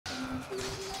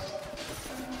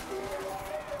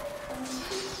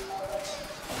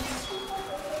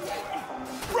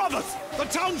Brothers, the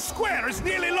town square is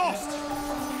nearly lost!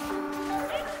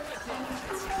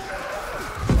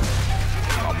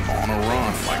 I'm on a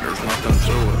run like there's nothing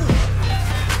to it.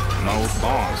 No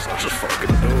thorns, I just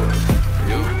fucking do it.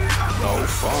 You, no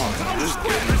fun, just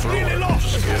getting through it.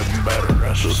 Just getting better,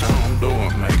 that's just how I'm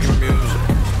doing, making music.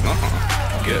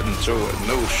 Getting to it,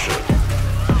 new shit.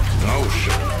 No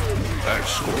shit,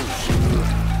 exclusive.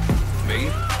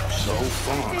 Me, so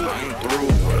fun, I ain't through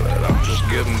with it. I'm just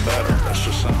getting better, that's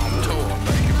just how I'm doing,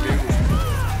 making music.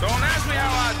 Don't ask me how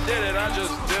I did it, I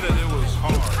just did it, it was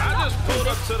hard. I just pulled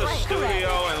up to the studio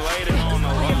and laid it on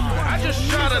the line. I just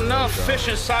shot enough fish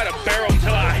inside a barrel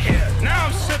till I hit. Now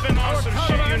I'm sipping on some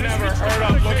shit you never heard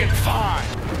of, looking fine.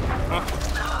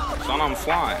 Son, I'm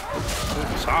flying.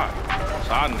 It's hot. It's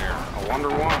hot in here. I wonder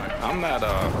why. I'm that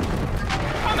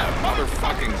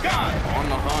motherfucking guy on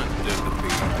the hunt, did the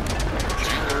beat.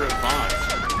 Chandler advised.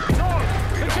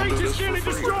 We don't do this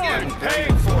for free. We're getting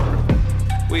paid for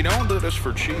it. We don't do this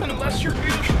for cheap unless you're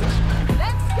usual.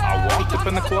 I walked up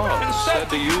in the club and said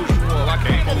the usual. I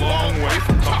came a long way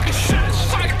from talking shit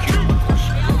inside cubicles.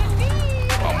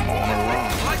 I'm on a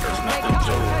run like there's nothing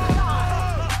to it.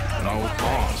 No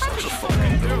pause, I just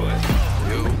fucking do it.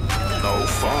 You, no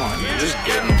fun, you're just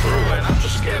getting through it. I'm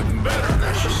just getting better,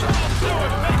 that's just how I'm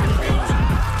doing. Making music,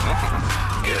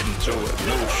 getting to it.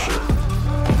 New shit,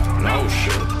 no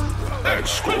shit,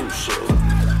 exclusive.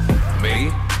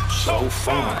 Me? So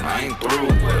fun, I ain't through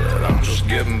with it. I'm just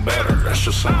getting better. That's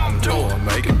just how I'm doing,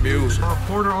 making music. A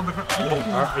reporter on the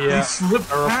yeah.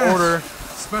 Slipped a reporter.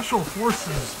 Past. Special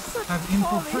forces have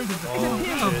infiltrated the camp.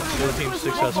 SEAL Team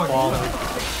 6 has fallen.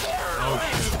 Oh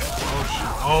shit!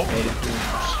 Oh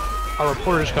shit! Our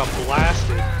reporter just got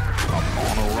blasted. I'm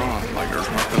on a run like there's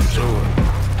nothing to it.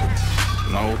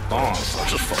 No thorns, I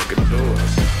just fucking do it.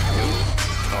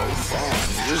 No fun,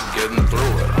 you're just getting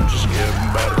through it. I'm just getting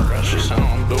better, that's just how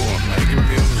I'm doing, making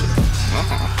music.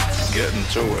 Getting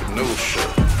to it, new shit.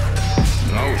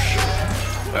 No shit,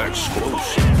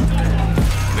 exclusive.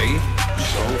 Me,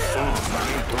 so fun, I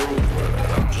ain't through with it.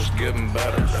 I'm just getting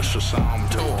better, that's just how I'm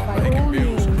doing, making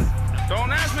music.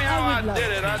 Don't ask me how I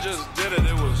did it, I just did it,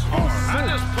 it was hard. I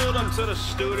just pulled up to the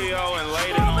studio and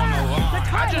laid it on the line.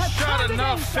 I just shot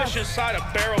enough fish inside a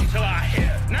barrel till I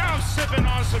hit. Now I'm sipping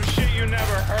on some shit you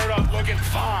never heard of, looking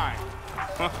fine.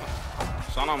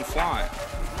 Son, I'm flying.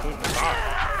 It's hot.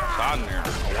 It's hot in here.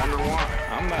 I wonder why.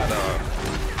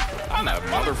 I'm that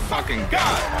motherfucking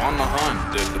guy on the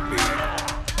hunt, did the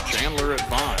beat. Chandler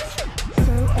advised.